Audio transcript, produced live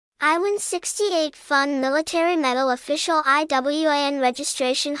IWIN68 Fun Military Medal official IWIN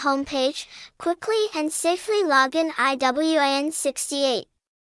registration homepage. Quickly and safely log in IWIN68.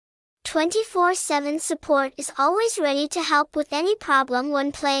 24/7 support is always ready to help with any problem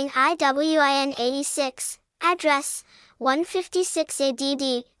when playing IWIN86. Address: 156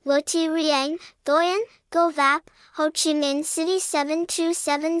 ADD, Lo Thi Rieng, Thoyen, Go Vap, Ho Chi Minh City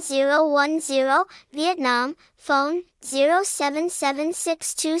 727010, Vietnam. Phone: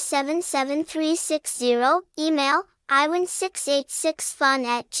 0776277360. Email: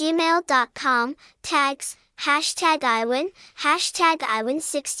 iwin686fun@gmail.com. Tags: #IWIN,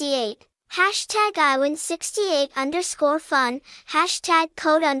 #IWIN68, #IWIN68_fun,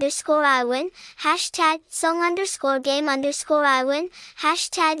 #code_IWIN, #song_game_IWIN,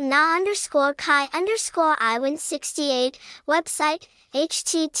 #na_kai_IWIN68. Website: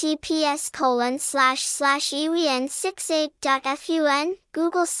 https://iwin68.fun.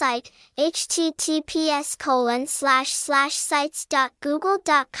 Google site: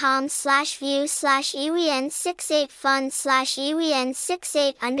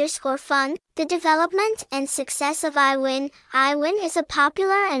 The development and success of IWIN. IWIN is a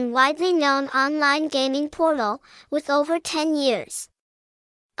popular and widely known online gaming portal, with over 10 years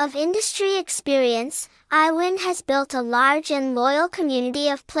of industry experience. IWIN has built a large and loyal community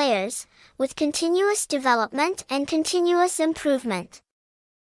of players, with continuous development and continuous improvement.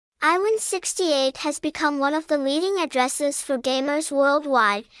 IWIN68 has become one of the leading addresses for gamers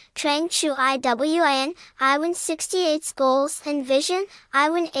worldwide. Trang Chu IWIN. IWIN68's goals and vision.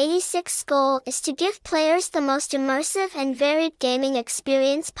 IWIN86's goal is to give players the most immersive and varied gaming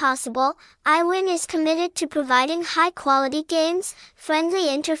experience possible. IWIN is committed to providing high-quality games, friendly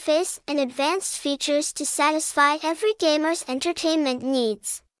interface, and advanced features to satisfy every gamer's entertainment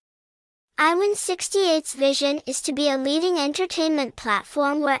needs. IWIN68's vision is to be a leading entertainment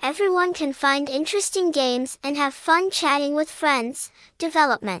platform where everyone can find interesting games and have fun chatting with friends.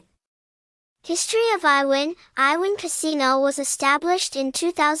 Development. History of IWIN. IWIN Casino was established in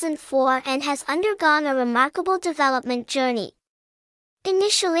 2004 and has undergone a remarkable development journey.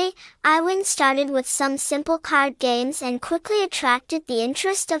 Initially, IWIN started with some simple card games and quickly attracted the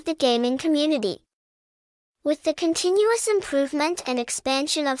interest of the gaming community. With the continuous improvement and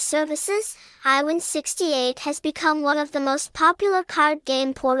expansion of services, IWIN68 has become one of the most popular card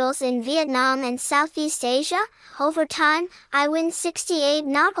game portals in Vietnam and Southeast Asia. Over time, IWIN68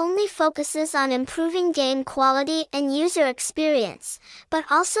 not only focuses on improving game quality and user experience, but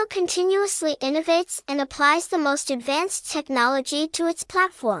also continuously innovates and applies the most advanced technology to its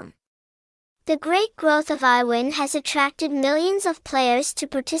platform. The great growth of IWIN has attracted millions of players to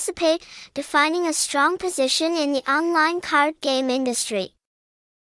participate, defining a strong position in the online card game industry.